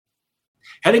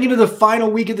Heading into the final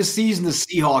week of the season, the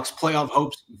Seahawks' playoff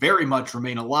hopes very much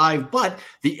remain alive, but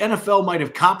the NFL might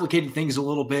have complicated things a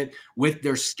little bit with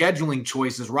their scheduling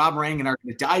choices. Rob Rang and I are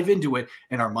going to dive into it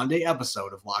in our Monday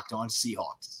episode of Locked On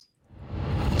Seahawks.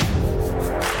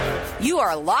 You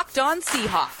are Locked On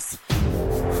Seahawks,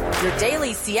 your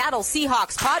daily Seattle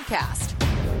Seahawks podcast.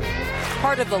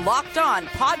 Part of the Locked On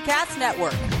Podcast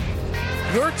Network,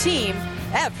 your team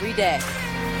every day.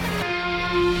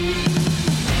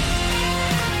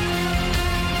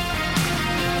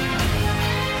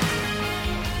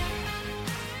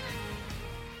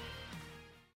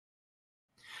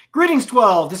 Greetings,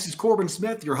 12. This is Corbin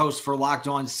Smith, your host for Locked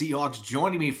On Seahawks.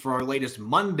 Joining me for our latest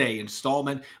Monday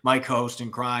installment, my co-host in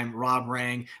crime, Rob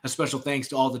Rang. A special thanks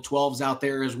to all the 12s out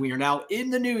there as we are now in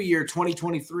the new year,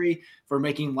 2023, for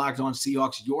making Locked On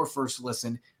Seahawks your first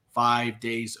listen 5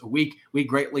 days a week. We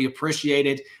greatly appreciate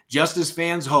it. Just as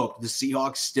fans hope, the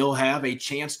Seahawks still have a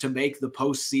chance to make the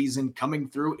postseason, coming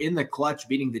through in the clutch,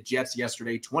 beating the Jets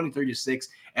yesterday, 23-6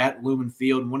 at Lumen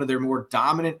Field. One of their more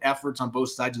dominant efforts on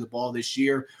both sides of the ball this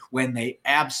year when they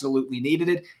absolutely needed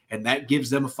it. And that gives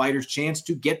them a fighter's chance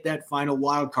to get that final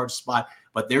wild card spot.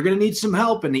 But they're going to need some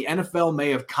help, and the NFL may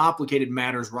have complicated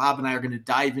matters. Rob and I are going to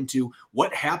dive into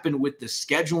what happened with the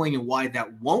scheduling and why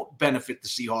that won't benefit the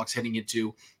Seahawks heading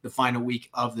into the final week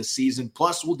of the season.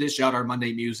 Plus, we'll dish out our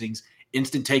Monday musings,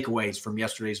 instant takeaways from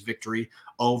yesterday's victory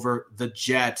over the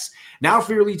Jets. Now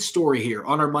for your lead story here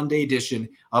on our Monday edition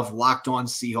of Locked On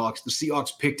Seahawks. The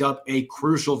Seahawks picked up a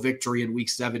crucial victory in Week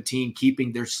 17,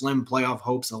 keeping their slim playoff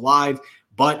hopes alive,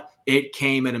 but it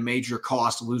came at a major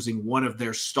cost, losing one of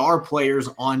their star players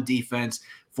on defense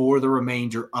for the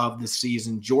remainder of the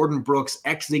season. Jordan Brooks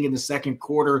exiting in the second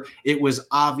quarter. It was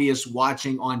obvious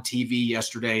watching on TV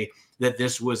yesterday that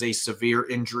this was a severe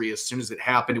injury. As soon as it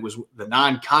happened, it was the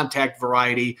non-contact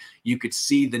variety. You could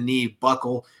see the knee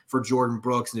buckle for Jordan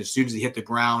Brooks, and as soon as he hit the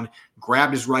ground,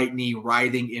 grabbed his right knee,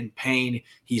 writhing in pain.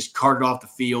 He's carted off the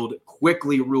field,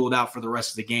 quickly ruled out for the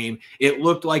rest of the game. It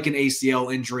looked like an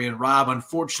ACL injury, and Rob,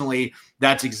 unfortunately,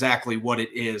 that's exactly what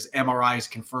it is. MRI is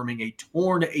confirming a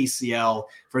torn ACL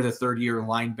for the third-year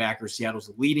linebacker,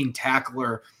 Seattle's leading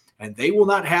tackler, and they will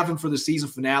not have him for the season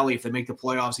finale. If they make the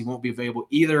playoffs, he won't be available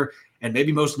either. And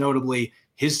maybe most notably,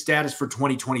 his status for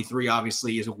 2023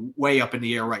 obviously is way up in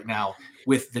the air right now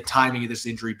with the timing of this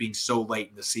injury being so late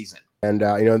in the season. And,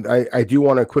 I do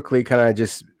want to quickly kind of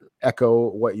just echo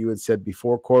what you had said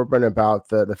before, Corbin, about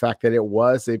the fact that it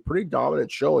was a pretty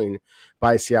dominant showing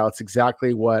by Seattle. It's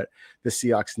exactly what the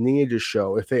Seahawks needed to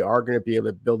show if they are going to be able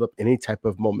to build up any type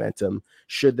of momentum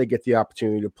should they get the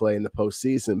opportunity to play in the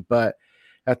postseason. But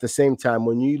at the same time,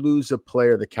 when you lose a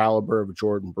player the caliber of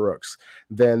Jordan Brooks,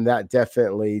 then that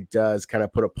definitely does kind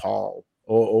of put a pall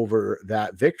over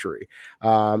that victory.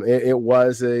 It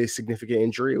was a significant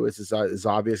injury. It was as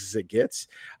obvious as it gets.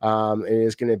 It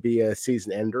is going to be a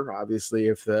season ender. Obviously,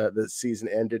 if the season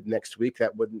ended next week,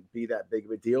 that wouldn't be that big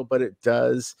of a deal, but it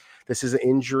does. This is an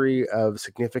injury of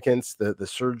significance. The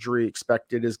surgery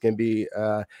expected is going to be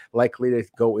likely to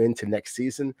go into next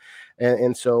season.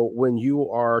 And so when you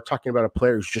are talking about a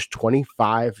player who's just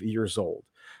 25 years old,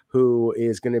 who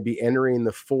is going to be entering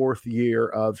the fourth year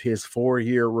of his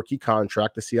 4-year rookie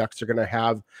contract. The Seahawks are going to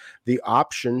have the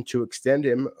option to extend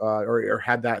him or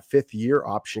have that 5th year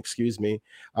option,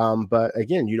 But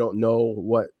again, you don't know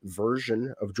what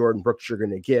version of Jordan Brooks you're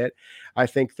going to get. I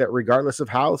think that regardless of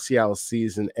how Seattle's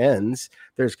season ends,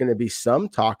 there's going to be some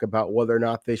talk about whether or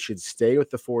not they should stay with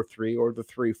the 4-3 or the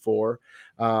 3-4.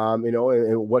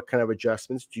 And what kind of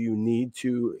adjustments do you need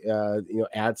to,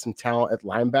 add some talent at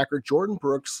linebacker? Jordan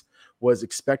Brooks was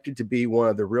expected to be one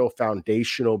of the real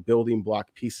foundational building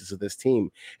block pieces of this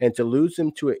team. And to lose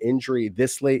him to an injury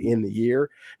this late in the year,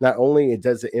 not only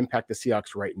does it impact the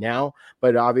Seahawks right now,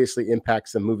 but it obviously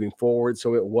impacts them moving forward.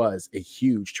 So it was a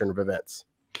huge turn of events.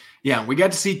 Yeah, we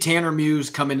got to see Tanner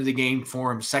Muse come into the game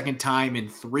for him. Second time in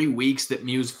 3 weeks that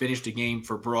Muse finished a game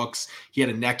for Brooks. He had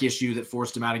a neck issue that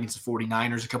forced him out against the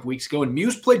 49ers a couple weeks ago, and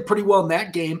Muse played pretty well in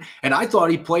that game, and I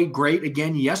thought he played great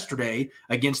again yesterday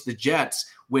against the Jets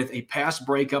with a pass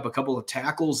breakup, a couple of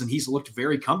tackles, and he's looked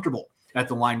very comfortable at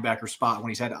the linebacker spot when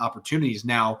he's had opportunities.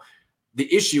 Now,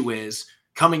 the issue is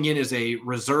coming in as a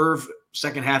reserve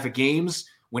second half of games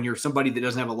when you're somebody that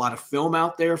doesn't have a lot of film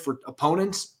out there for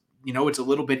opponents. It's a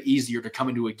little bit easier to come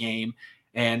into a game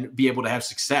and be able to have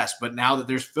success. But now that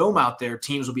there's film out there,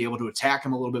 teams will be able to attack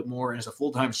him a little bit more. And as a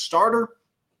full-time starter,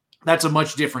 that's a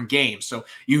much different game. So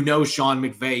Sean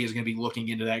McVay is going to be looking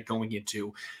into that going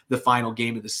into the final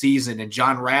game of the season. And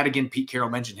John Radigan, Pete Carroll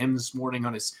mentioned him this morning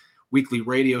on his weekly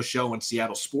radio show on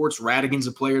Seattle Sports. Radigan's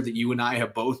a player that you and I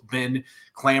have both been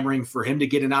clamoring for him to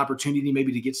get an opportunity,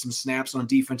 maybe to get some snaps on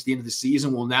defense at the end of the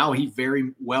season. Well, now he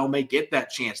very well may get that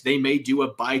chance. They may do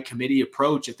a by committee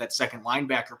approach at that second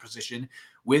linebacker position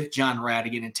with John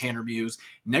Radigan and Tanner Muse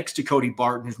next to Cody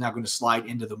Barton, who's now going to slide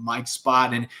into the Mike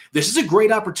spot. And this is a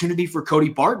great opportunity for Cody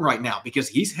Barton right now because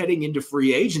he's heading into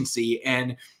free agency.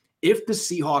 And if the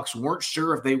Seahawks weren't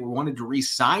sure if they wanted to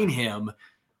re-sign him,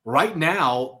 right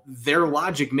now, their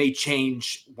logic may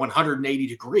change 180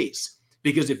 degrees.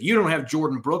 Because if you don't have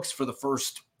Jordan Brooks for the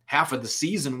first half of the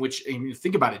season, which, I mean,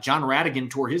 think about it, John Radigan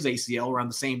tore his ACL around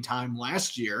the same time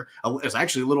last year. It was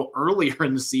actually a little earlier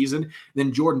in the season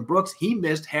than Jordan Brooks. He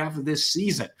missed half of this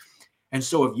season. And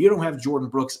so if you don't have Jordan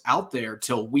Brooks out there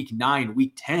till week 9,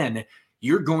 week 10,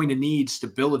 you're going to need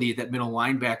stability at that middle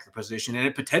linebacker position. And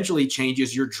it potentially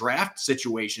changes your draft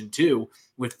situation too.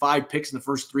 With 5 picks in the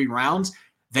first 3 rounds,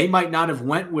 they might not have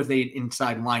went with an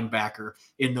inside linebacker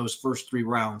in those first 3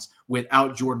 rounds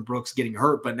without Jordan Brooks getting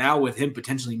hurt. But now with him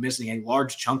potentially missing a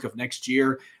large chunk of next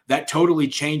year, that totally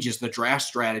changes the draft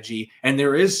strategy. And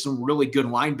there is some really good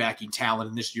linebacking talent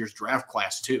in this year's draft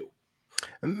class too.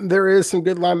 There is some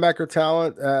good linebacker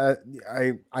talent.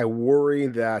 I worry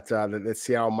that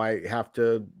Seattle might have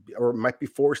to, or might be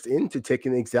forced into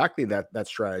taking exactly that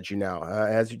strategy now,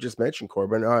 as you just mentioned,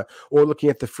 Corbin, or looking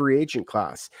at the free agent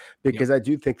class, because I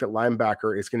do think that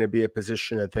linebacker is going to be a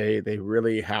position that they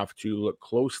really have to look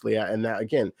closely at. And that,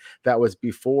 again, that was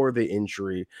before the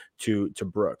injury to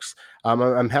Brooks.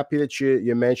 I'm happy that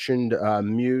you mentioned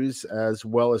Muse as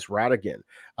well as Radigan.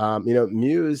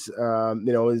 Muse, is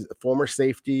a former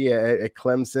safety at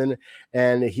Clemson,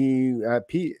 and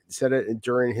Pete said it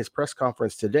during his press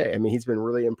conference today. I mean, he's been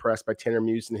really impressed by Tanner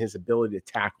Muse and his ability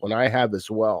to tackle, and I have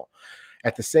as well.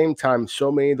 At the same time,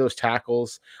 so many of those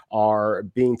tackles are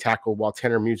being tackled while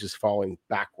Tanner Muse is falling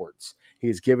backwards.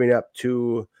 He's giving up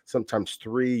 2, sometimes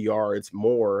 3 yards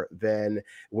more than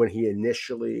when he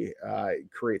initially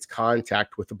creates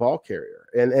contact with the ball carrier.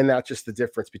 And that's just the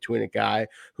difference between a guy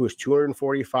who is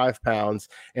 245 pounds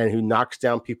and who knocks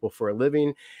down people for a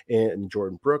living, and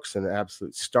Jordan Brooks, an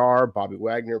absolute star, Bobby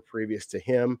Wagner previous to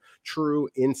him, true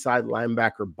inside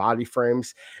linebacker body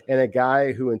frames, and a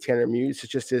guy who in Tanner Muse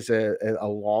just is a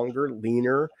longer,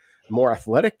 leaner, more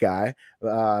athletic guy,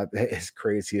 as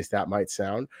crazy as that might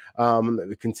sound,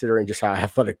 considering just how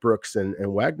athletic Brooks and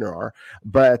Wagner are,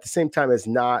 but at the same time is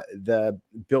not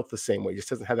built the same way. Just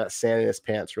doesn't have that sand in his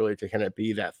pants really to kind of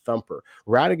be that thumper.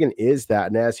 Radigan is that,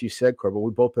 and as you said, Corbin,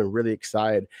 we've both been really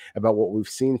excited about what we've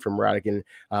seen from Radigan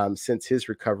since his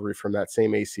recovery from that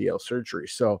same ACL surgery.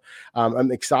 So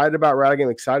I'm excited about Radigan.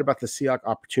 I'm excited about the Seahawks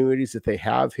opportunities that they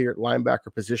have here at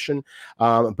linebacker position,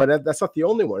 but that's not the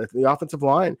only one. The offensive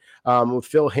line, with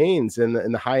Phil Haynes and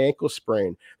the high ankle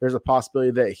sprain, there's a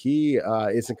possibility that he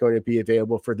isn't going to be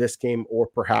available for this game or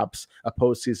perhaps a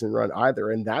postseason run either.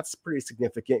 And that's pretty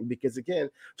significant because, again,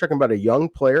 talking about a young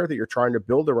player that you're trying to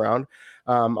build around.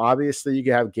 Obviously, you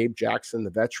can have Gabe Jackson,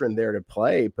 the veteran, there to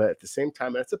play, but at the same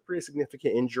time, that's a pretty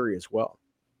significant injury as well.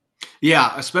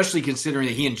 Yeah, especially considering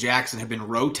that he and Jackson have been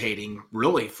rotating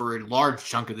really for a large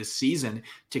chunk of this season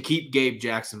to keep Gabe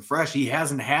Jackson fresh. He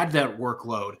hasn't had that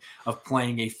workload of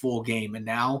playing a full game, and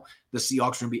now the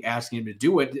Seahawks are going to be asking him to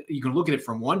do it. You can look at it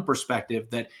from one perspective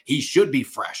that he should be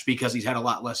fresh because he's had a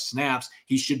lot less snaps.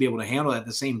 He should be able to handle it. At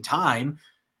the same time,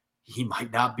 he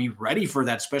might not be ready for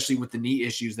that, especially with the knee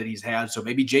issues that he's had. So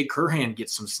maybe Jake Curhan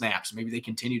gets some snaps. Maybe they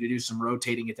continue to do some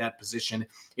rotating at that position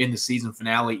in the season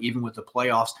finale, even with the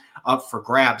playoffs up for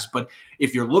grabs. But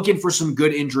if you're looking for some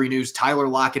good injury news, Tyler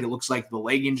Lockett, it looks like the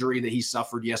leg injury that he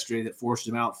suffered yesterday that forced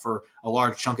him out for a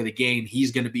large chunk of the game,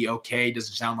 he's going to be okay.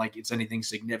 Doesn't sound like it's anything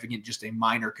significant, just a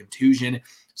minor contusion.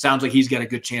 Sounds like he's got a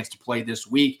good chance to play this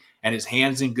week, and his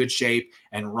hand's in good shape.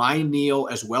 And Ryan Neal,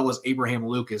 as well as Abraham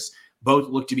Lucas, both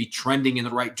look to be trending in the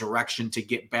right direction to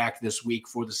get back this week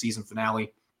for the season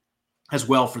finale as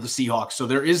well for the Seahawks. So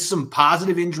there is some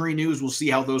positive injury news. We'll see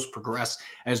how those progress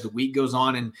as the week goes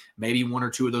on, and maybe 1 or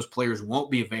 2 of those players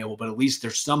won't be available, but at least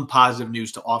there's some positive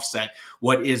news to offset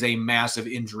what is a massive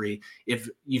injury. If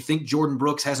you think Jordan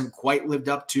Brooks hasn't quite lived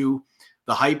up to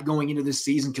the hype going into this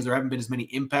season because there haven't been as many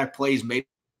impact plays, maybe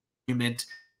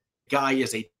guy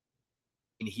is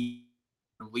he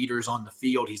leaders on the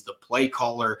field. He's the play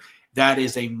caller. That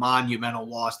is a monumental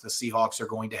loss the Seahawks are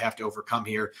going to have to overcome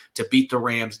here to beat the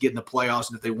Rams, get in the playoffs.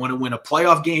 And if they want to win a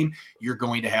playoff game, you're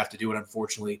going to have to do it,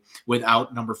 unfortunately,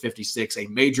 without number 56. A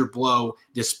major blow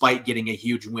despite getting a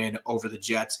huge win over the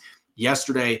Jets.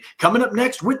 yesterday. Coming up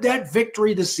next, with that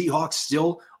victory, the Seahawks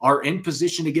still are in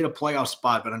position to get a playoff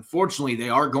spot, but unfortunately, they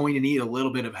are going to need a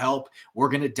little bit of help. We're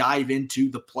going to dive into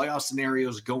the playoff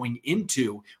scenarios going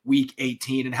into Week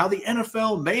 18 and how the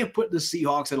NFL may have put the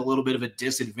Seahawks at a little bit of a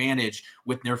disadvantage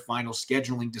with their final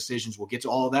scheduling decisions. We'll get to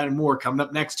all of that and more coming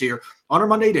up next here on our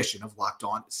Monday edition of Locked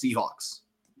On Seahawks.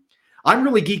 I'm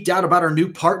really geeked out about our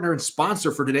new partner and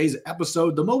sponsor for today's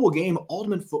episode, the mobile game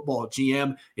Ultimate Football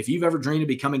GM. If you've ever dreamed of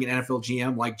becoming an NFL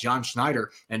GM like John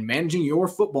Schneider and managing your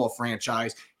football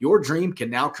franchise, your dream can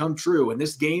now come true, and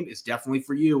this game is definitely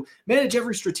for you. Manage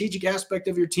every strategic aspect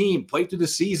of your team, play through the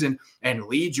season, and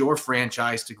lead your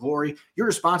franchise to glory. You're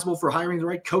responsible for hiring the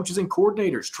right coaches and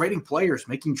coordinators, trading players,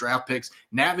 making draft picks,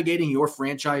 navigating your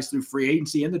franchise through free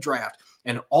agency and the draft,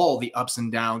 and all the ups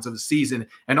and downs of the season.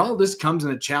 And all of this comes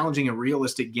in a challenging and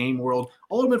realistic game world.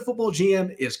 Ultimate Football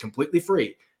GM is completely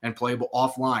free and playable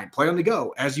offline. Play on the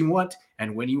go as you want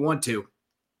and when you want to.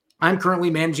 I'm currently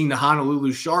managing the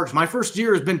Honolulu Sharks. My first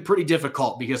year has been pretty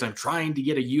difficult because I'm trying to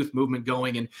get a youth movement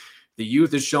going, and the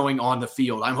youth is showing on the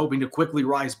field. I'm hoping to quickly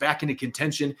rise back into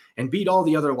contention and beat all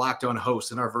the other Locked On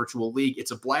hosts in our virtual league. It's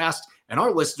a blast, and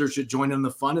our listeners should join in the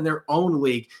fun in their own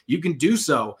league. You can do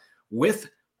so with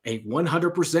a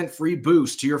 100% free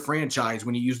boost to your franchise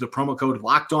when you use the promo code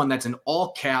Locked On. That's in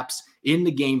all caps in the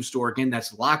game store. Again,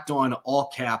 that's Locked On, all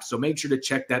caps. So make sure to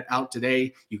check that out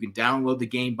today. You can download the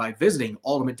game by visiting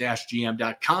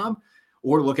ultimate-gm.com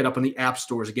or look it up in the app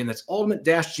stores. Again, that's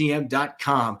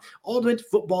ultimate-gm.com. Ultimate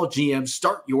Football GM,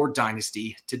 start your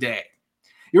dynasty today.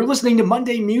 You're listening to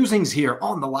Monday Musings here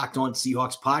on the Locked On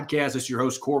Seahawks podcast. It's your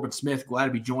host, Corbin Smith. Glad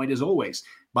to be joined, as always,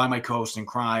 by my co-host in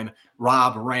crime,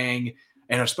 Rob Rang.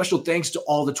 And a special thanks to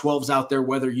all the 12s out there,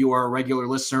 whether you are a regular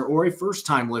listener or a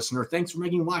first-time listener. Thanks for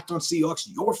making Locked On Seahawks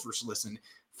your first listen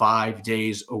 5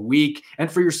 days a week. And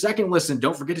for your second listen,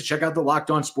 don't forget to check out the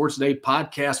Locked On Sports Today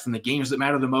podcast. From the games that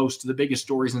matter the most to the biggest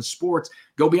stories in sports,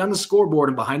 go beyond the scoreboard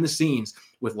and behind the scenes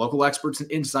with local experts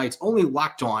and insights only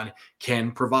Locked On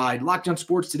can provide. Locked On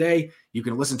Sports Today, you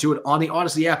can listen to it on the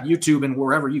Odyssey app, YouTube, and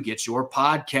wherever you get your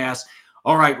podcasts.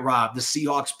 All right, Rob, the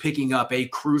Seahawks picking up a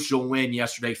crucial win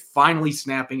yesterday, finally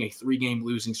snapping a 3-game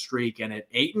losing streak. And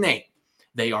at 8-8,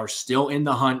 they are still in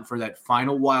the hunt for that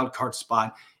final wild card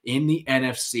spot in the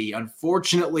NFC.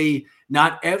 Unfortunately,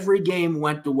 not every game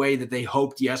went the way that they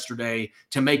hoped yesterday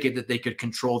to make it that they could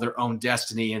control their own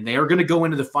destiny. And they are going to go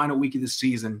into the final week of the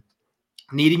season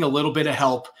needing a little bit of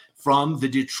help from the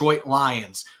Detroit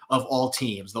Lions of all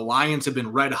teams. The Lions have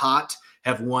been red hot,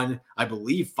 have won, I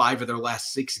believe, 5 of their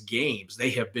last 6 games.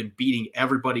 They have been beating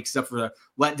everybody except for the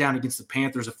letdown against the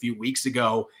Panthers a few weeks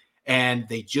ago, and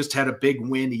they just had a big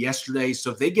win yesterday. So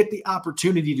they get the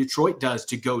opportunity, Detroit does,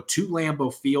 to go to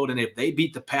Lambeau Field, and if they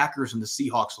beat the Packers and the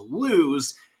Seahawks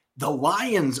lose, the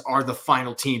Lions are the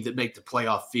final team that make the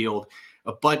playoff field.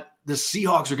 But the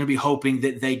Seahawks are going to be hoping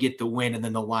that they get the win, and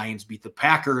then the Lions beat the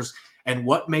Packers. And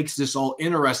what makes this all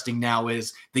interesting now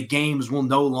is the games will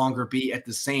no longer be at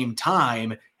the same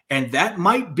time, and that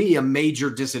might be a major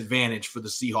disadvantage for the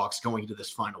Seahawks going into this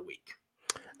final week.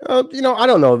 I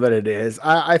don't know that it is.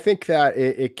 I think that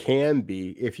it can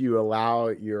be if you allow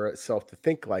yourself to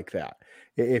think like that.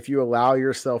 If you allow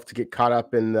yourself to get caught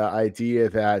up in the idea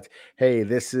that, hey,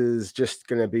 this is just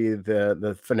going to be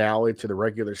the finale to the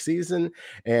regular season,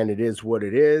 and it is what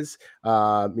it is,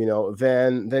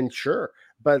 then sure.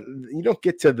 But you don't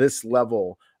get to this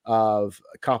level of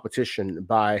competition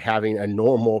by having a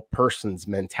normal person's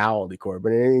mentality,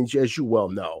 Corbin, and as you well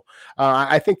know.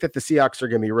 I think that the Seahawks are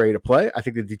going to be ready to play. I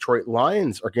think the Detroit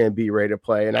Lions are going to be ready to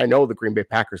play, and I know the Green Bay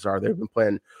Packers are. They've been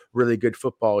playing really good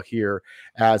football here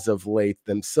as of late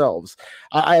themselves.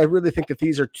 I really think that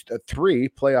these are 3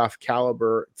 playoff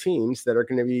caliber teams that are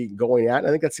going to be going at. I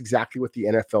think that's exactly what the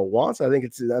NFL wants. I think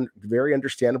it's very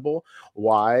understandable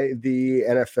why the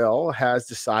NFL has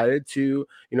decided to,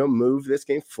 move this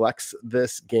game, flex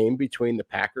this game between the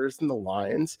Packers and the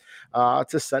Lions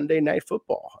to Sunday Night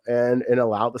Football and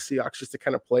allow the Seahawks just to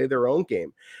kind of play their own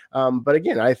game. But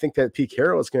again, I think that Pete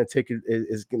Carroll is going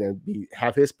to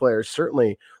have his players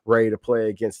certainly ready to play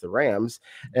against the Rams.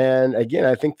 And again,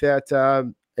 I think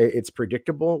that it's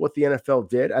predictable what the NFL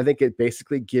did. I think it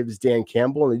basically gives Dan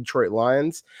Campbell and the Detroit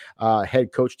Lions,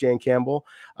 head coach Dan Campbell,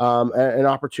 an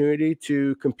opportunity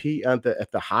to compete at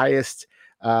the highest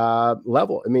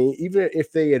level. I mean, even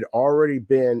if they had already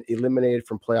been eliminated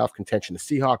from playoff contention, the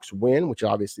Seahawks win, which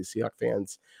obviously Seahawks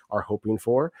fans are hoping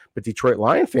for, but Detroit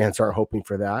Lion fans aren't hoping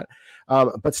for that.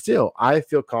 But still, I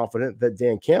feel confident that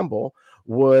Dan Campbell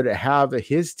would have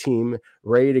his team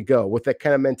ready to go with that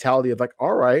kind of mentality of like,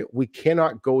 all right, we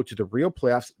cannot go to the real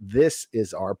playoffs. This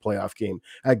is our playoff game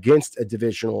against a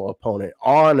divisional opponent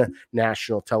on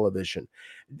national television.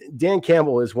 Dan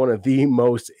Campbell is one of the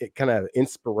most kind of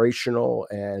inspirational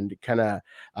and kind of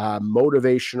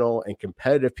motivational and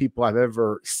competitive people I've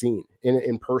ever seen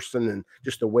in person, and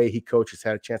just the way he coaches.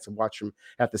 Had a chance to watch him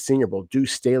at the Senior Bowl.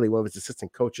 Deuce Staley, one of his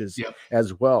assistant coaches,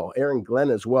 as well. Aaron Glenn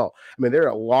as well. I mean, there are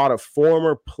a lot of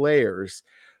former players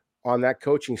on that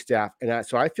coaching staff, and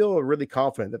so I feel really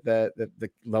confident that the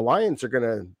Lions are going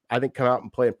to, I think, come out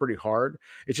and play pretty hard.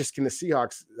 It's just going the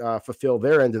Seahawks fulfill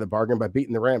their end of the bargain by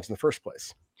beating the Rams in the first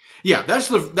place. Yeah, that's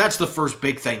the first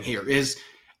big thing here is,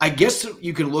 I guess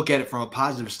you can look at it from a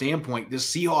positive standpoint. The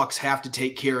Seahawks have to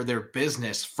take care of their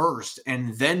business first,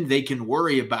 and then they can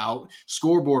worry about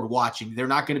scoreboard watching. They're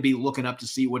not going to be looking up to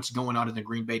see what's going on in the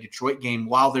Green Bay-Detroit game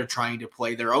while they're trying to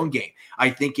play their own game. I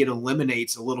think it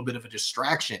eliminates a little bit of a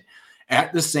distraction.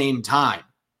 At the same time,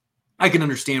 I can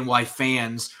understand why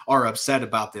fans are upset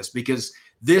about this, because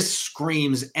this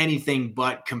screams anything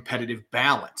but competitive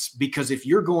balance. Because if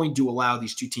you're going to allow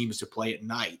these two teams to play at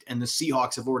night, and the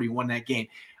Seahawks have already won that game,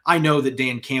 I know that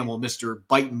Dan Campbell, Mr.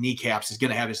 Biting Kneecaps, is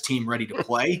going to have his team ready to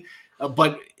play.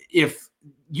 But if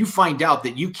you find out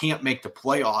that you can't make the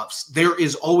playoffs, there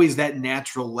is always that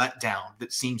natural letdown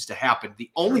that seems to happen. The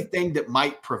only thing that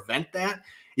might prevent that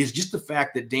is just the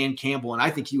fact that Dan Campbell, and I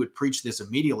think he would preach this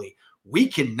immediately, we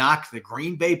can knock the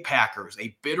Green Bay Packers,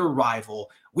 a bitter rival,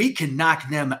 we can knock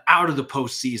them out of the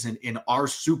postseason in our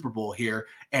Super Bowl here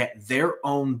at their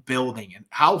own building. And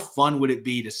how fun would it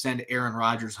be to send Aaron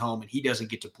Rodgers home and he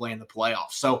doesn't get to play in the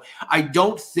playoffs? So I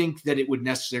don't think that it would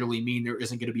necessarily mean there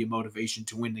isn't going to be a motivation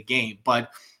to win the game.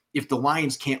 But if the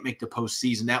Lions can't make the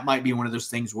postseason, that might be one of those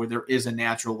things where there is a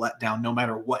natural letdown no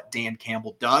matter what Dan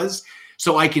Campbell does.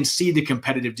 So I can see the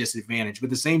competitive disadvantage. But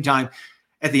at the same time,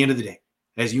 at the end of the day,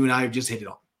 as you and I have just hit it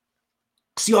on,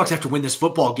 Seahawks have to win this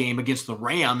football game against the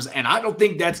Rams, and I don't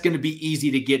think that's going to be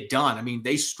easy to get done. I mean,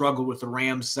 they struggled with the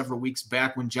Rams several weeks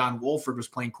back when John Wolford was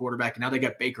playing quarterback, and now they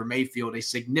got Baker Mayfield, a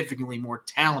significantly more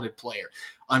talented player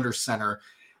under center.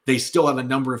 They still have a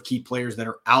number of key players that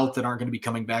are out that aren't going to be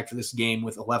coming back for this game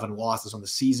with 11 losses on the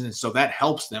season, and so that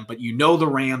helps them. But you know the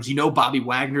Rams, you know Bobby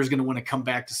Wagner is going to want to come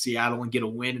back to Seattle and get a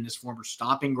win in his former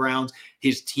stomping grounds.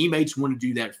 His teammates want to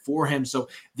do that for him. So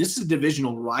this is a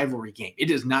divisional rivalry game. It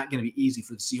is not going to be easy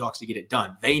for the Seahawks to get it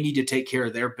done. They need to take care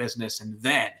of their business and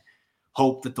then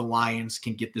hope that the Lions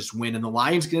can get this win. And the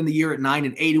Lions get in the year at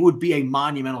 9-8. It would be a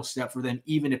monumental step for them,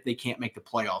 even if they can't make the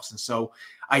playoffs. And so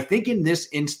I think in this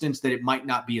instance that it might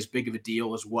not be as big of a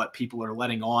deal as what people are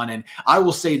letting on. And I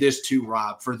will say this too,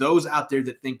 Rob, for those out there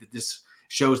that think that this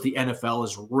shows the NFL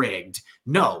is rigged.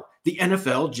 No, the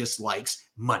NFL just likes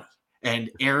money. And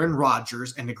Aaron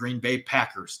Rodgers and the Green Bay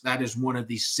Packers, that is one of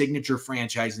the signature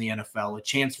franchises in the NFL, a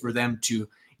chance for them to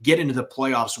get into the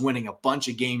playoffs winning a bunch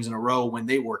of games in a row when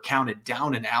they were counted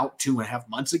down and out 2.5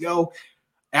 months ago.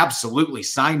 Absolutely.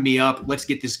 Sign me up. Let's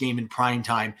get this game in prime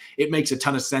time. It makes a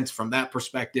ton of sense from that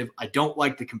perspective. I don't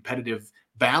like the competitive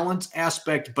balance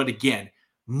aspect, but again,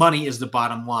 money is the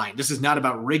bottom line. This is not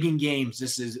about rigging games.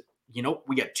 This is,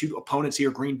 we got two opponents here,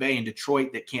 Green Bay and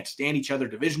Detroit, that can't stand each other.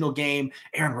 Divisional game,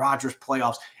 Aaron Rodgers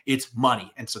playoffs. It's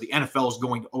money. And so the NFL is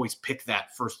going to always pick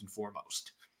that first and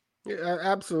foremost. Yeah,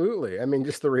 absolutely. I mean,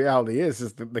 just the reality is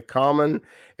the common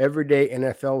everyday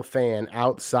NFL fan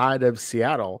outside of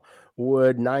Seattle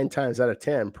would 9 times out of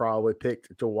 10 probably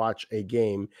pick to watch a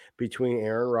game between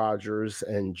Aaron Rodgers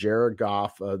and Jared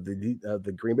Goff of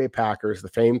the Green Bay Packers, the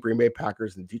famed Green Bay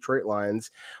Packers and Detroit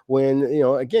Lions. When,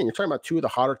 again, you're talking about two of the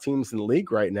hotter teams in the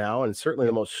league right now, and certainly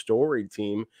the most storied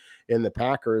team in the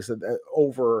Packers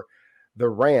over the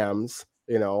Rams,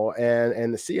 and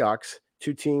the Seahawks.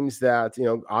 Two teams that,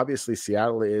 obviously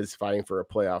Seattle is fighting for a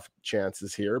playoff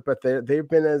chances here, but they've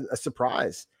been a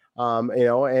surprise. And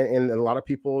a lot of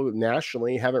people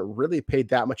nationally haven't really paid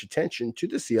that much attention to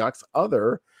the Seahawks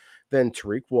other than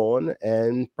Tariq Woolen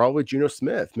and probably Geno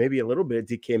Smith, maybe a little bit of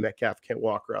DK Metcalf, Kent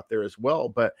Walker out there as well.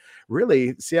 But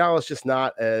really, Seattle is just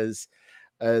not as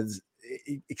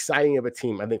exciting of a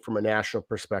team, I think, from a national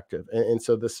perspective, and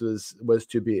so this was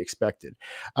to be expected.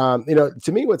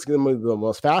 To me, what's going to be the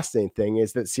most fascinating thing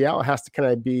is that Seattle has to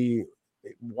kind of be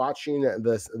watching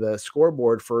the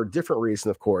scoreboard for a different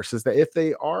reason, of course, is that if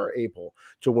they are able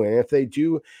to win, if they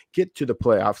do get to the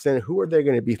playoffs, then who are they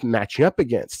going to be matching up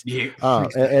against? Yeah,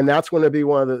 and that's going to be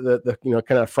one of the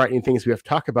kind of frightening things we have to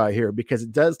talk about here, because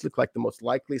it does look like the most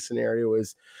likely scenario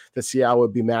is that Seattle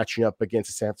would be matching up against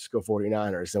the San Francisco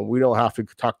 49ers. And we don't have to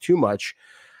talk too much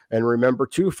and remember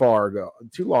too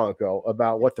long ago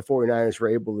about what the 49ers were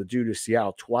able to do to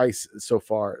Seattle twice so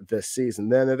far this season.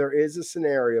 Then there is a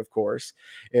scenario, of course,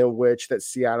 in which that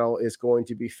Seattle is going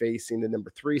to be facing the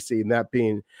number 3 seed, and that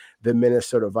being the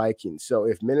Minnesota Vikings. So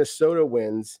if Minnesota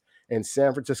wins and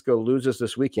San Francisco loses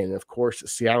this weekend, of course,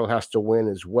 Seattle has to win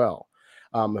as well.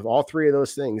 If all 3 of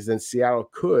those things, then Seattle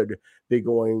could be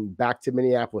going back to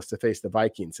Minneapolis to face the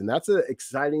Vikings. And that's an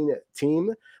exciting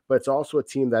team, but it's also a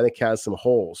team that I think has some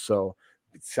holes. So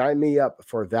sign me up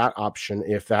for that option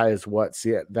if that is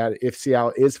if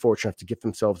Seattle is fortunate enough to get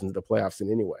themselves into the playoffs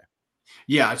in any way.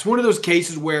 Yeah, it's one of those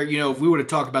cases where, if we would have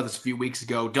talked about this a few weeks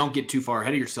ago, don't get too far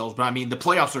ahead of yourselves. But I mean, the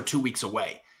playoffs are 2 weeks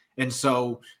away. And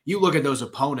so you look at those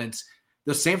opponents.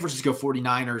 The San Francisco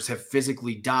 49ers have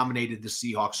physically dominated the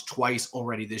Seahawks twice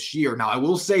already this year. Now, I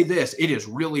will say this, it is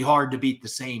really hard to beat the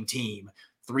same team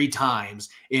 3 times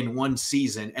in one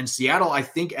season. And Seattle, I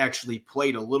think, actually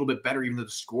played a little bit better, even though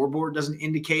the scoreboard doesn't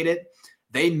indicate it.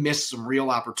 They missed some real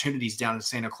opportunities down in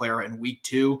Santa Clara in week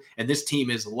 2, and this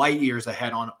team is light years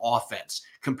ahead on offense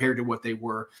compared to what they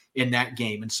were in that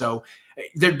game. And so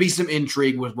there'd be some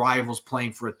intrigue with rivals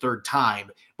playing for a third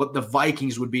time, but the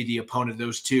Vikings would be the opponent of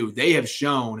those two. They have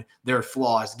shown their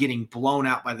flaws, getting blown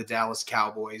out by the Dallas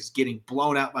Cowboys, getting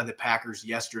blown out by the Packers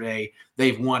yesterday.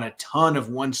 They've won a ton of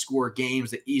one-score games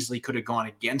that easily could have gone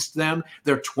against them.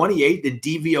 They're 28th in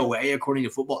DVOA, according to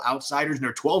Football Outsiders, and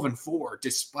they're 12-4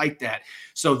 despite that.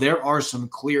 So there are some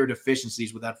clear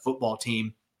deficiencies with that football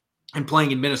team. And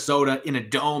playing in Minnesota in a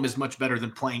dome is much better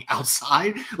than playing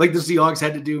outside, like the Seahawks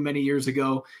had to do many years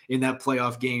ago in that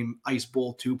playoff game, Ice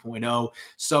Bowl 2.0.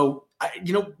 So,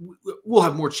 we'll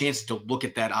have more chances to look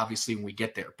at that, obviously, when we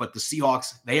get there. But the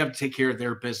Seahawks, they have to take care of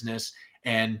their business.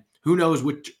 And who knows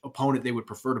which opponent they would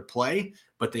prefer to play.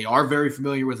 But they are very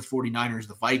familiar with the 49ers.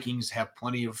 The Vikings have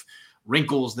plenty of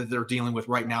wrinkles that they're dealing with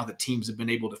right now that teams have been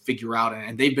able to figure out,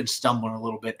 and they've been stumbling a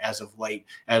little bit as of late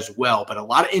as well. But a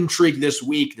lot of intrigue this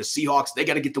week. The Seahawks, they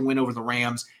got to get the win over the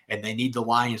Rams, and they need the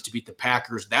Lions to beat the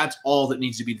Packers. That's all that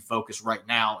needs to be the focus right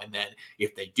now. And then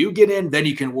if they do get in, then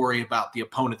you can worry about the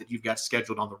opponent that you've got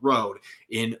scheduled on the road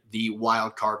in the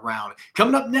wild card round.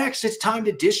 Coming up next, it's time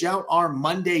to dish out our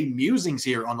Monday musings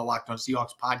here on the Locked On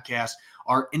Seahawks podcast.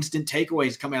 Our instant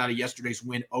takeaways coming out of yesterday's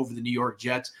win over the New York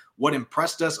Jets, what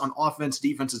impressed us on offense,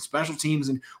 defense, and special teams,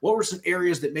 and what were some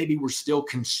areas that maybe were still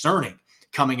concerning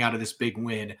coming out of this big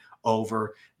win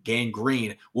over Gang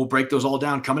Green. We'll break those all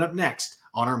down coming up next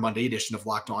on our Monday edition of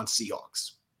Locked On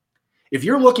Seahawks. If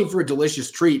you're looking for a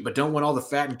delicious treat but don't want all the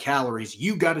fat and calories,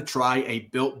 you got to try a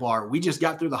Built Bar. We just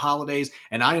got through the holidays,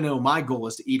 and I know my goal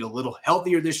is to eat a little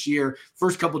healthier this year.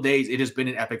 First couple of days, it has been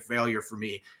an epic failure for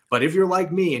me. But if you're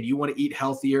like me and you want to eat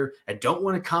healthier and don't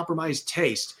want to compromise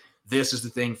taste, this is the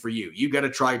thing for you. You got to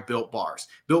try Built Bars.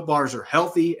 Built Bars are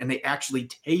healthy, and they actually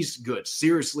taste good.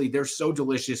 Seriously, they're so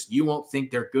delicious. You won't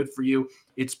think they're good for you.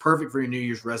 It's perfect for your New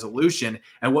Year's resolution.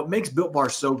 And what makes Built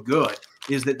Bars so good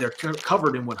is that they're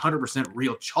covered in 100%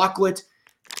 real chocolate,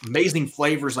 amazing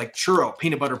flavors like churro,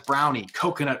 peanut butter brownie,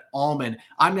 coconut almond.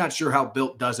 I'm not sure how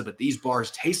Built does it, but these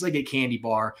bars taste like a candy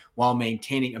bar while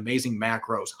maintaining amazing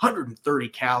macros, 130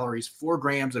 calories, 4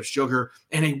 grams of sugar,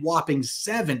 and a whopping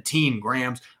 17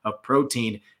 grams of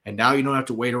protein. And now you don't have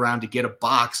to wait around to get a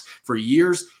box. For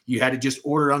years, you had to just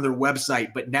order it on their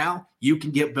website. But now you can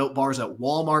get Built Bars at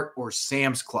Walmart or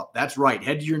Sam's Club. That's right.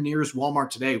 Head to your nearest Walmart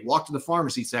today. Walk to the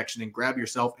pharmacy section and grab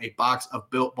yourself a box of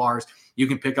Built Bars. You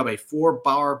can pick up a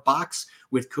 4-bar box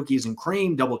with cookies and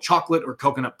cream, double chocolate, or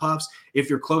coconut puffs.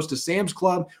 If you're close to Sam's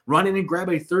Club, run in and grab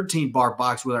a 13-bar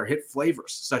box with our hit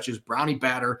flavors, such as brownie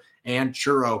batter and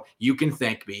churro. You can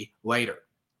thank me later.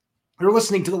 You're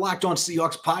listening to the Locked On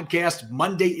Seahawks podcast,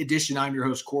 Monday edition. I'm your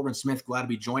host, Corbin Smith. Glad to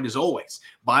be joined, as always,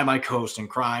 by my co-host in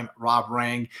crime, Rob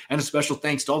Rang. And a special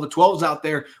thanks to all the 12s out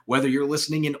there, whether you're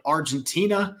listening in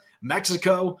Argentina,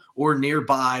 Mexico, or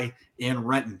nearby in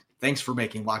Renton. Thanks for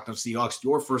making Locked On Seahawks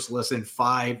your first listen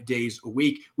 5 days a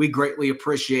week. We greatly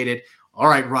appreciate it. All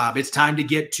right, Rob, it's time to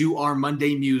get to our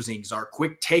Monday musings, our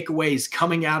quick takeaways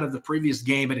coming out of the previous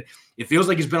game. And it feels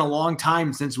like it's been a long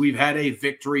time since we've had a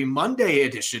Victory Monday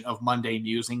edition of Monday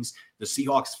Musings. The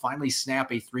Seahawks finally snap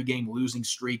a 3-game losing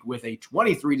streak with a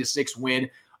 23-6 win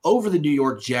over the New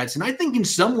York Jets. And I think in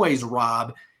some ways,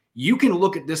 Rob, you can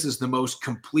look at this as the most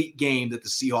complete game that the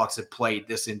Seahawks have played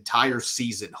this entire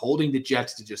season, holding the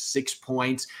Jets to just 6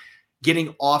 points,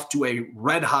 getting off to a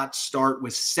red-hot start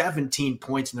with 17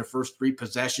 points in their first 3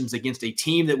 possessions against a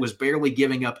team that was barely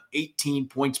giving up 18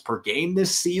 points per game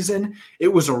this season. It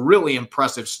was a really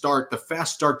impressive start, the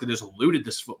fast start that has eluded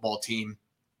this football team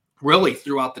really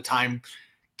throughout the time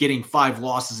getting 5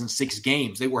 losses in 6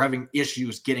 games. They were having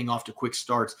issues getting off to quick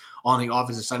starts on the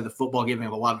offensive side of the football, giving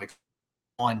them a lot of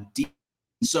on defense.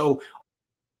 So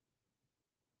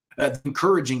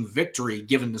encouraging victory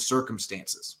given the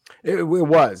circumstances. It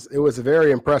was a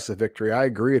very impressive victory. I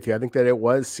agree with you. I think that it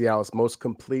was Seattle's most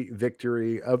complete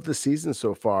victory of the season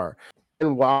so far.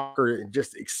 And Walker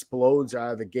just explodes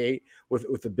out of the gate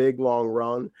with a big long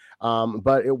run.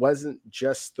 But it wasn't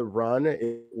just the run.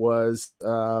 It was,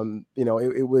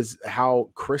 it was how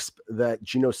crisp that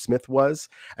Geno Smith was.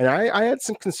 And I had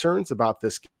some concerns about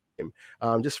this game.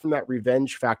 Just from that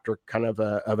revenge factor kind of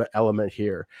an element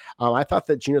here. I thought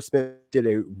that Geno Smith did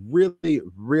a really,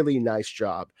 really nice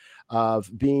job of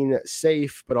being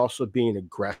safe, but also being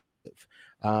aggressive.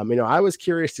 I was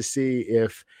curious to see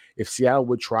if Seattle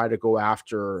would try to go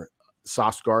after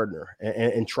Sauce Gardner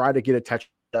and try to get a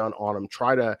touchdown on him,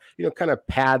 try to, kind of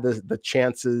pad the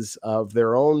chances of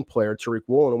their own player, Tariq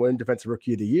Woolen, to win Defensive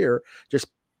Rookie of the Year, just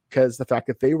because the fact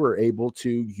that they were able to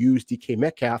use DK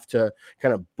Metcalf to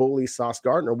kind of bully Sauce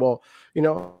Gardner. Well,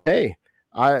 hey,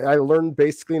 I learned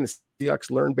basically, and the Seahawks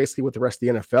learned basically what the rest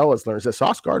of the NFL has learned, is that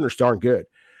Sauce Gardner's darn good.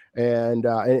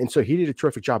 And so he did a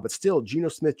terrific job, but still Geno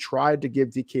Smith tried to give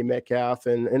DK Metcalf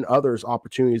and others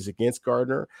opportunities against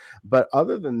Gardner. But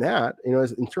other than that,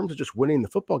 in terms of just winning the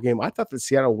football game, I thought that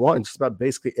Seattle won just about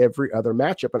basically every other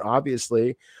matchup, and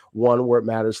obviously one where it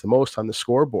matters the most on the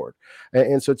scoreboard.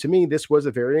 And so to me, this was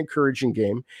a very encouraging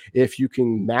game. If you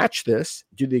can match this,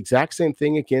 do the exact same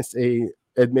thing against a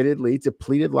admittedly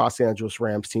depleted Los Angeles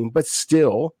Rams team, but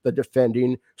still the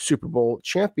defending Super Bowl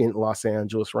champion Los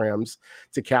Angeles Rams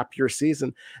to cap your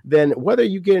season, then whether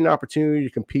you get an opportunity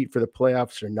to compete for the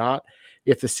playoffs or not,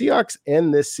 if the Seahawks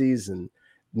end this season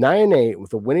 9-8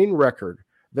 with a winning record,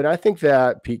 then I think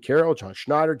that Pete Carroll, John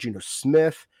Schneider, Geno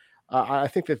Smith, I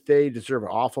think that they deserve an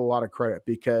awful lot of credit,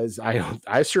 because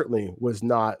I certainly was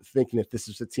not thinking that this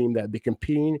is a team that would be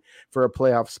competing for a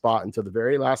playoff spot until the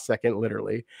very last second,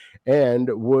 literally, and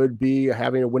would be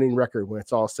having a winning record when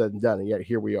it's all said and done. And yet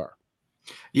here we are.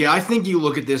 Yeah, I think you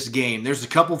look at this game, there's a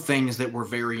couple things that were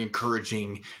very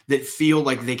encouraging that feel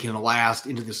like they can last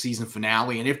into the season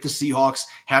finale. And if the Seahawks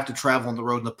have to travel on the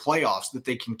road in the playoffs, that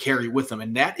they can carry with them.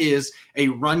 And that is a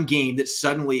run game that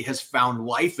suddenly has found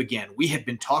life again. We had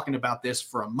been talking about this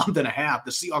for a month and a half.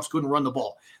 The Seahawks couldn't run the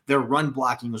ball. Their run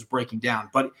blocking was breaking down.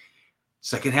 But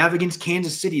second half against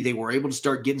Kansas City, they were able to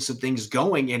start getting some things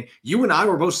going. And you and I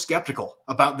were both skeptical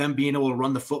about them being able to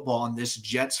run the football on this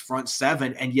Jets front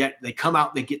seven. And yet they come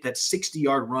out, they get that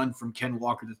 60-yard run from Ken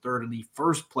Walker III in the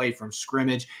first play from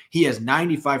scrimmage. He has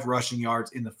 95 rushing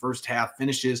yards in the first half,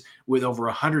 finishes with over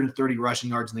 130 rushing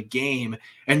yards in the game.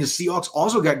 And the Seahawks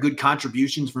also got good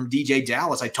contributions from DJ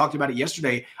Dallas. I talked about it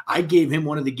yesterday. I gave him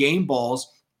one of the game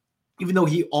balls. Even though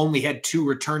he only had 2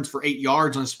 returns for 8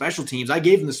 yards on special teams, I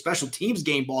gave him the special teams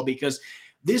game ball, because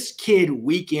this kid,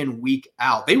 week in, week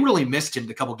out, they really missed him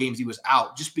the couple games he was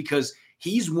out, just because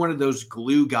he's one of those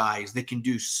glue guys that can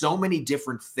do so many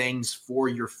different things for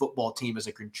your football team as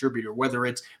a contributor, whether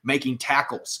it's making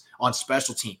tackles on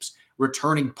special teams,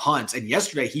 returning punts. And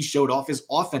yesterday he showed off his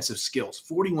offensive skills,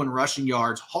 41 rushing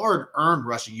yards, hard-earned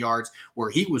rushing yards, where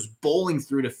he was bowling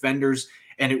through defenders.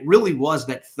 And it really was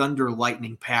that thunder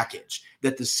lightning package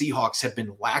that the Seahawks have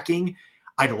been lacking.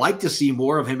 I'd like to see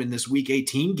more of him in this week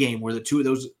 18 game, where the two of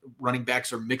those running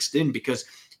backs are mixed in, because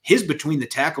his between the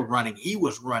tackle running, he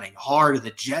was running hard. The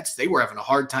Jets, they were having a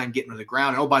hard time getting to the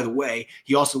ground. And oh, by the way,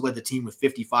 he also led the team with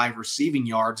 55 receiving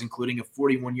yards, including a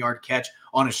 41-yard catch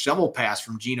on a shovel pass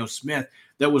from Geno Smith.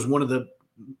 That was one of the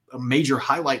major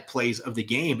highlight plays of the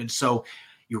game. And so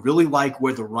you really like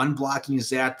where the run blocking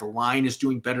is at. The line is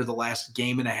doing better the last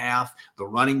game and a half. The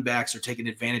running backs are taking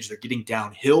advantage. They're getting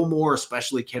downhill more,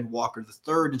 especially Ken Walker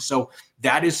III. And so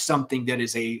that is something that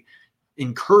is a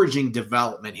encouraging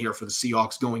development here for the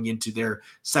Seahawks going into their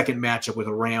second matchup with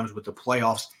the Rams, with the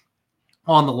playoffs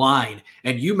on the line.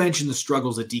 And you mentioned the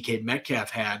struggles that DK Metcalf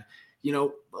had.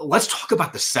 Let's talk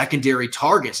about the secondary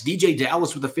targets. DJ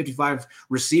Dallas with the 55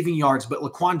 receiving yards, but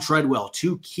Laquan Treadwell,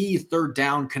 2 key third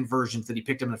down conversions that he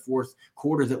picked up in the fourth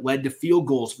quarter that led to field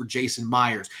goals for Jason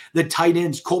Myers. The tight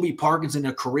ends, Colby Parkinson,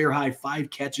 a career-high 5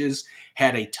 catches,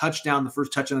 had a touchdown, the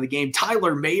first touchdown of the game.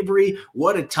 Tyler Mabry,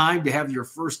 what a time to have your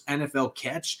first NFL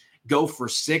catch go for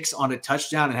 6 on a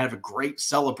touchdown and have a great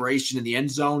celebration in the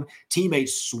end zone.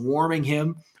 Teammates swarming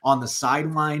him on the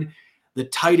sideline. The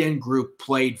tight end group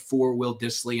played for Will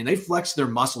Dissly, and they flexed their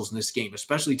muscles in this game,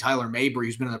 especially Tyler Mabry,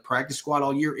 who's been in the practice squad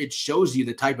all year. It shows you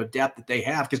the type of depth that they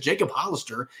have, because Jacob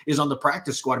Hollister is on the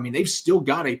practice squad. I mean, they've still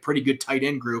got a pretty good tight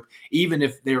end group, even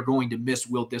if they're going to miss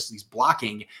Will Dissly's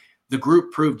blocking. the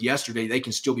group proved yesterday they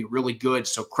can still be really good.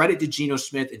 So credit to Geno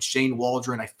Smith and Shane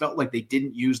Waldron. I felt like they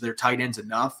didn't use their tight ends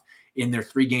enough in their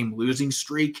 3-game losing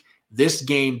streak. This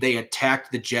game, they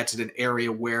attacked the Jets in an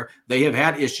area where they have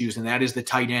had issues, and that is the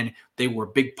tight end. They were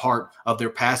a big part of their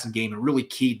passing game and really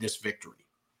keyed this victory.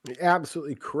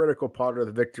 Absolutely critical part of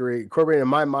the victory. Corbin, in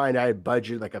my mind, I had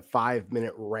budgeted like a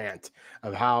 5-minute rant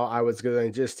of how I was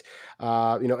going to just,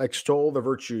 extol the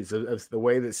virtues of the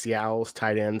way that Seattle's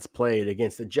tight ends played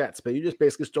against the Jets. But you just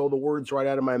basically stole the words right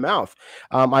out of my mouth.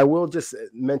 I will just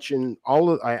mention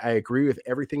I agree with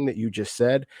everything that you just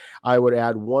said. I would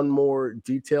add one more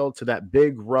detail to that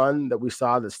big run that we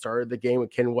saw that started the game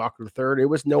with Ken Walker III. It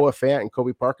was Noah Fant and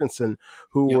Kobe Parkinson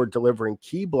who were delivering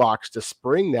key blocks to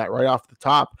spring that right off the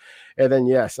top. And then,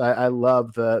 yes, I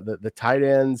love the tight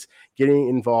ends getting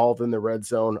involved in the red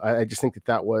zone. I just think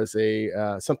that was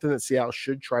something that Seattle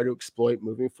should try to exploit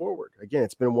moving forward. Again,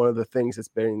 it's been one of the things that's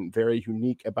been very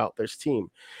unique about this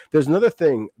team. There's another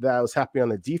thing that was happening on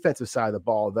the defensive side of the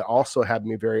ball that also had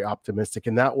me very optimistic,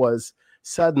 and that was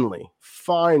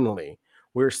finally,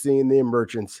 we're seeing the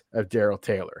emergence of Darrell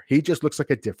Taylor. He just looks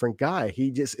like a different guy.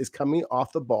 He just is coming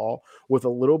off the ball with a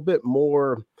little bit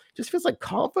more, just feels like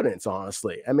confidence,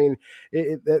 honestly. I mean,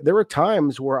 there were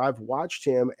times where I've watched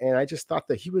him and I just thought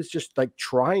that he was just like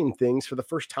trying things for the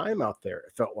first time out there.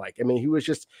 It felt like, I mean, he was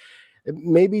just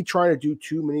maybe trying to do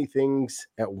too many things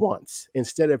at once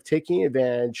instead of taking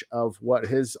advantage of what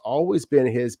has always been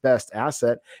his best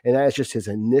asset. And that is just his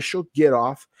initial get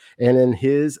off and then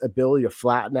his ability to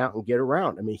flatten out and get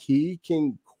around. I mean, he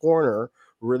can corner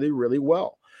really, really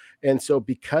well. And so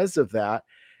because of that,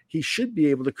 he should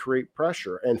be able to create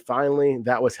pressure. And finally,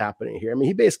 that was happening here. I mean,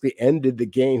 he basically ended the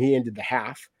game. He ended the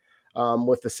half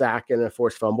with the sack and a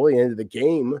forced fumble. He ended the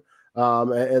game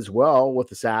as well with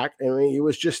the sack. I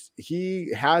mean,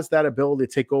 he has that ability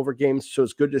to take over games. So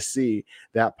it's good to see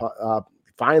that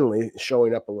finally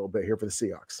showing up a little bit here for the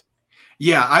Seahawks.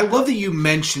 Yeah, I love that you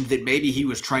mentioned that maybe he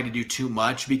was trying to do too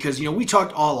much because, we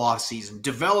talked all offseason,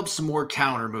 develop some more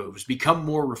counter moves, become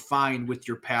more refined with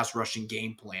your pass rushing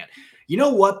game plan. You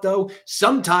know what, though?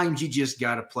 Sometimes you just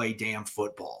got to play damn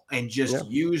football and just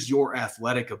use your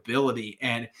athletic ability.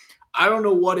 And I don't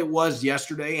know what it was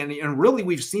yesterday, and really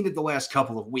we've seen it the last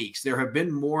couple of weeks. There have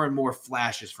been more and more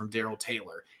flashes from Darrell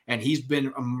Taylor, and he's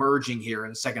been emerging here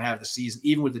in the second half of the season,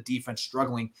 even with the defense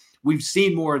struggling. We've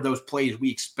seen more of those plays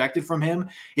we expected from him.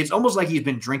 It's almost like he's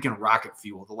been drinking rocket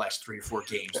fuel the last 3 or 4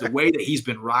 games, the way that he's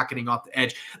been rocketing off the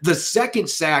edge. The second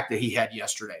sack that he had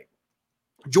yesterday,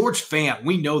 George Fant,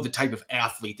 we know the type of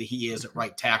athlete that he is at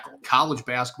right tackle, college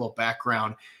basketball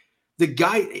background. The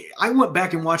guy, I went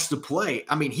back and watched the play.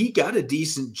 I mean, he got a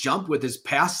decent jump with his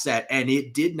pass set, and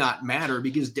it did not matter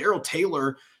because Darrell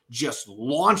Taylor just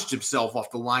launched himself off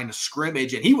the line of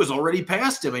scrimmage, and he was already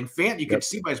past him. And Fant, you could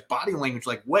see by his body language,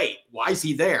 like, wait, why is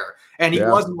he there? And he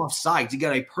wasn't off sides. He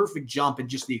got a perfect jump and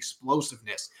just the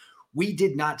explosiveness. We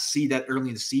did not see that early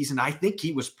in the season. I think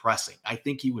he was pressing. I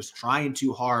think he was trying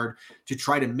too hard to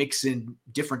try to mix in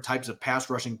different types of pass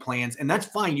rushing plans, and that's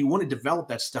fine. You want to develop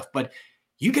that stuff, but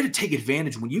you got to take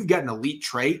advantage. When you've got an elite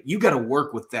trait, you got to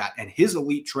work with that. And his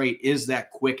elite trait is that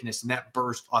quickness and that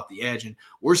burst off the edge. And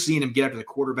we're seeing him get after the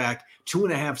quarterback,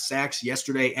 2.5 sacks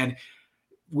yesterday. And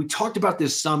we talked about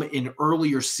this some in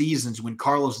earlier seasons when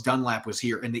Carlos Dunlap was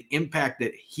here and the impact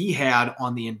that he had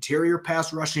on the interior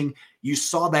pass rushing. You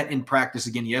saw that in practice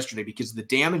again yesterday because the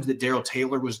damage that Darrell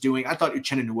Taylor was doing. I thought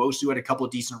Uchenna Nwosu had a couple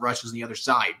of decent rushes on the other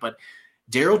side, but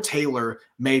Darrell Taylor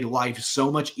made life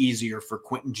so much easier for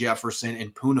Quentin Jefferson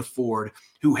and Poona Ford,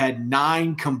 who had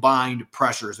 9 combined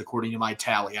pressures, according to my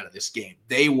tally, out of this game.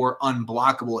 They were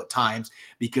unblockable at times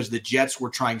because the Jets were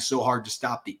trying so hard to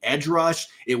stop the edge rush.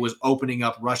 It was opening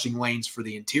up rushing lanes for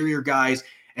the interior guys,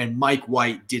 and Mike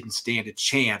White didn't stand a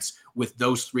chance with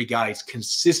those 3 guys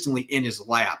consistently in his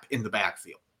lap in the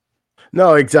backfield.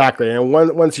 No, exactly. And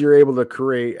once you're able to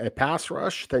create a pass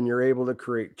rush, then you're able to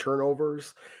create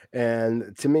turnovers.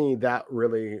 And to me, that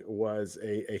really was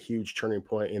a huge turning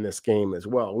point in this game as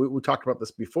well. We talked about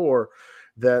this before,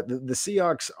 that the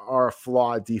Seahawks are a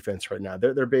flawed defense right now.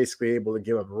 They're basically able to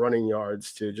give up running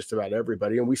yards to just about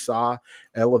everybody. And we saw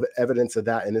evidence of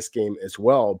that in this game as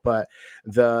well. But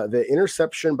the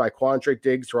interception by Quandre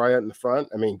Diggs right out in the front,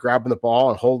 I mean, grabbing the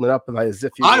ball and holding it up as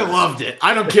if I loved it.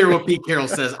 I don't care what Pete Carroll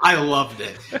says. I loved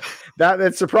it.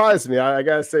 That surprised me. I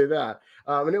got to say that.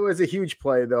 And it was a huge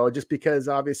play, though, just because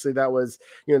obviously that was,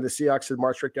 the Seahawks had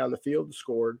marched right down the field and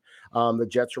scored. The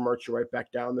Jets were marching right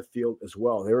back down the field as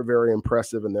well. They were very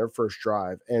impressive in their first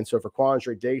drive. And so for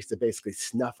Quandre Diggs to basically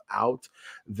snuff out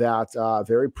that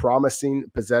very promising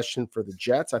possession for the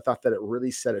Jets, I thought that it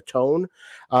really set a tone.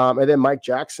 And then Mike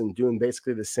Jackson doing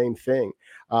basically the same thing,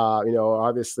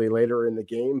 obviously later in the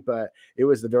game, but it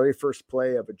was the very first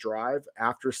play of a drive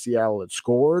after Seattle had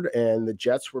scored, and the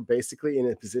Jets were basically in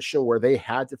a position where they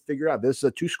had to figure out this is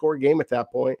a 2-score game at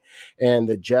that point, and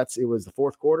the Jets, it was the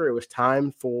fourth quarter, it was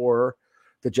time for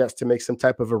the Jets to make some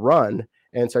type of a run.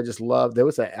 And so I just loved, there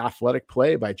was an athletic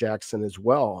play by Jackson as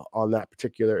well on that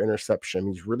particular interception.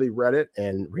 He's really read it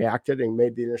and reacted and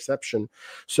made the interception.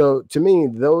 So to me,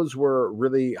 those were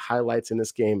really highlights in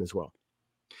this game as well.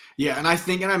 Yeah, and I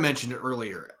think, and I mentioned it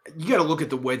earlier, you got to look at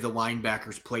the way the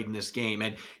linebackers played in this game.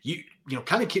 And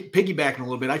kind of piggybacking a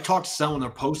little bit, I talked to someone in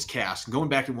their postcast, and going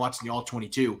back and watching the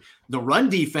All-22, the run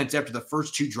defense after the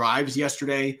first 2 drives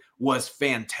yesterday was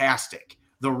fantastic.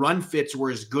 The run fits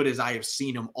were as good as I have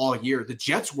seen them all year. The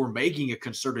Jets were making a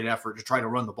concerted effort to try to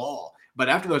run the ball. But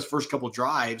after those first couple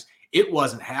drives, it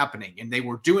wasn't happening. And they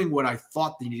were doing what I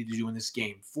thought they needed to do in this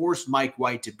game, force Mike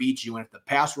White to beat you. And if the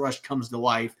pass rush comes to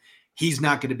life, he's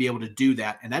not going to be able to do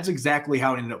that. And that's exactly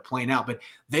how it ended up playing out. But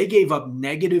they gave up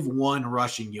 -1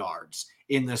 rushing yards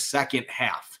in the second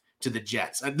half to the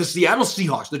Jets. The Seattle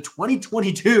Seahawks, the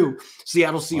 2022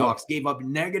 Seattle Seahawks gave up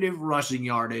negative rushing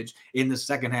yardage in the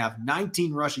second half,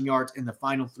 19 rushing yards in the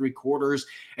final 3 quarters.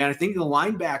 And I think the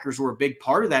linebackers were a big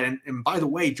part of that. And by the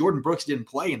way, Jordan Brooks didn't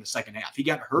play in the second half. He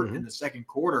got hurt in the second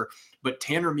quarter. But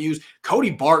Tanner Muse,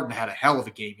 Cody Barton had a hell of a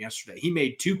game yesterday. He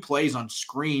made 2 plays on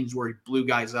screens where he blew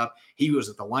guys up. He was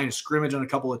at the line of scrimmage on a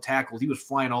couple of tackles. He was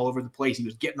flying all over the place. He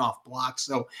was getting off blocks.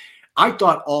 So I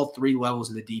thought all 3 levels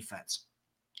of the defense,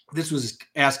 this was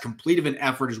as complete of an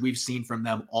effort as we've seen from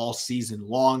them all season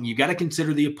long. You got to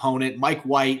consider the opponent. Mike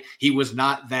White, he was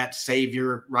not that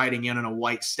savior riding in on a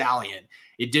white stallion.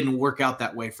 It didn't work out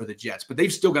that way for the Jets, but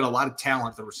they've still got a lot of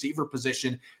talent at the receiver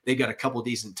position. They've got a couple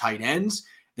decent tight ends.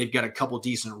 They've got a couple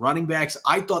decent running backs.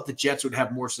 I thought the Jets would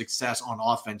have more success on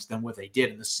offense than what they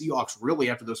did. And the Seahawks really,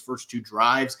 after those first 2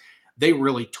 drives, they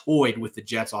really toyed with the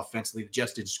Jets offensively. The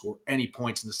Jets didn't score any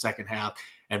points in the second half.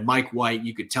 And Mike White,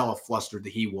 you could tell how flustered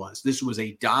that he was. This was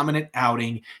a dominant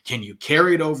outing. Can you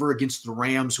carry it over against the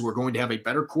Rams, who are going to have a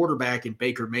better quarterback in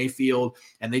Baker Mayfield,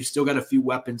 and they've still got a few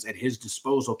weapons at his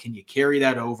disposal? Can you carry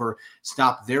that over,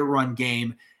 stop their run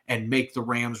game, and make the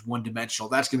Rams one-dimensional?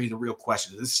 That's going to be the real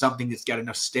question. This is something that's got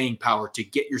enough staying power to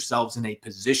get yourselves in a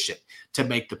position to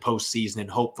make the postseason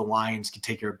and hope the Lions can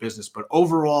take care of business. But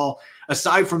overall,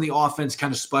 aside from the offense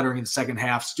kind of sputtering in the second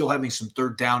half, still having some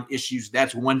third down issues,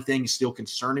 that's one thing still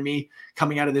concerning me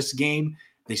coming out of this game.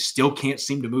 They still can't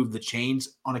seem to move the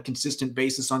chains on a consistent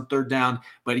basis on third down.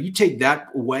 But you take that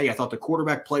away, I thought the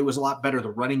quarterback play was a lot better.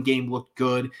 The running game looked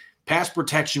good. Pass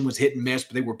protection was hit and miss,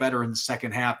 but they were better in the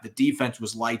second half. The defense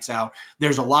was lights out.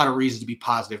 There's a lot of reasons to be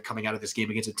positive coming out of this game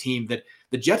against a team that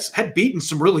the Jets had beaten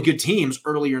some really good teams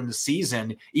earlier in the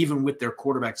season, even with their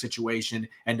quarterback situation.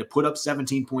 And to put up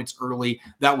 17 points early,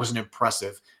 that was an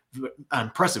impressive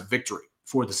victory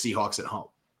for the Seahawks at home.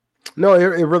 No, it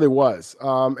really was.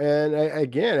 I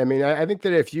think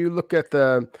that if you look at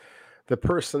the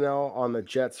personnel on the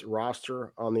Jets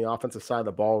roster on the offensive side of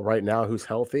the ball right now, who's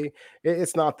healthy,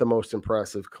 it's not the most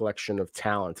impressive collection of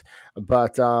talent.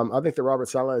 But I think that Robert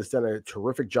Saleh has done a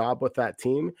terrific job with that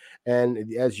team.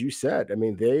 And as you said, I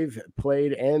mean, they've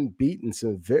played and beaten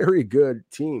some very good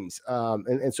teams.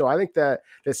 And so I think that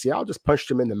Seattle just punched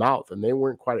them in the mouth, and they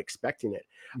weren't quite expecting it.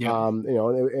 Yeah.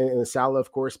 And Saleh,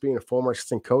 of course, being a former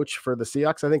assistant coach for the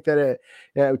Seahawks, I think that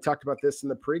we talked about this in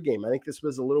the pregame. I think this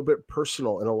was a little bit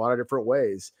personal in a lot of different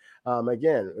ways.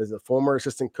 Again, as a former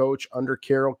assistant coach under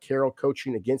Carroll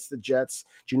coaching against the Jets,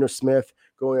 Geno Smith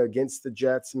going against the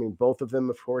Jets. I mean, both of them,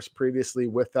 of course, previously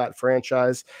with that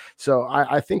franchise. So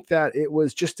I think that it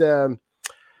was just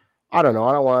I don't know.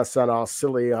 I don't want to sound all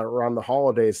silly around the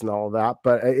holidays and all of that,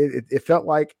 but it felt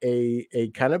like a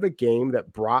kind of a game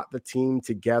that brought the team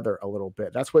together a little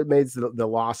bit. That's what made the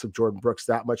loss of Jordan Brooks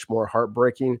that much more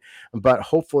heartbreaking. But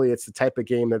hopefully, it's the type of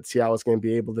game that Seattle is going to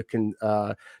be able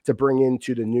to bring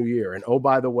into the new year. And oh,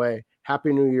 by the way,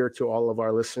 Happy New Year to all of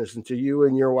our listeners, and to you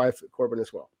and your wife, Corbin,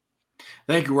 as well.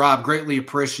 Thank you, Rob. Greatly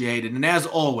appreciated. And as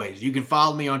always, you can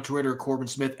follow me on Twitter, Corbin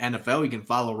Smith NFL. You can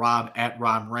follow Rob at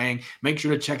Rob Rang. Make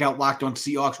sure to check out Locked On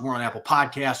Seahawks. We're on Apple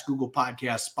Podcasts, Google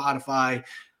Podcasts, Spotify,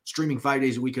 streaming 5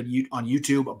 days a week on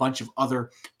YouTube, a bunch of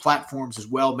other platforms as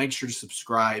well. Make sure to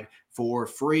subscribe for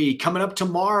free. Coming up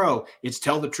tomorrow, it's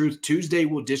Tell the Truth Tuesday.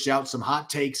 We'll dish out some hot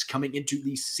takes coming into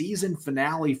the season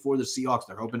finale for the Seahawks.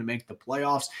 They're hoping to make the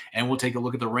playoffs, and we'll take a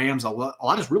look at the Rams. A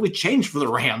lot has really changed for the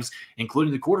Rams,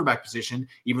 including the quarterback position,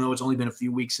 even though it's only been a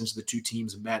few weeks since the two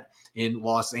teams met in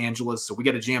Los Angeles. So we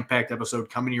got a jam-packed episode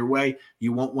coming your way.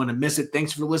 You won't want to miss it.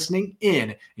 Thanks for listening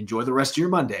in. Enjoy the rest of your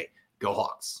Monday. Go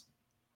Hawks.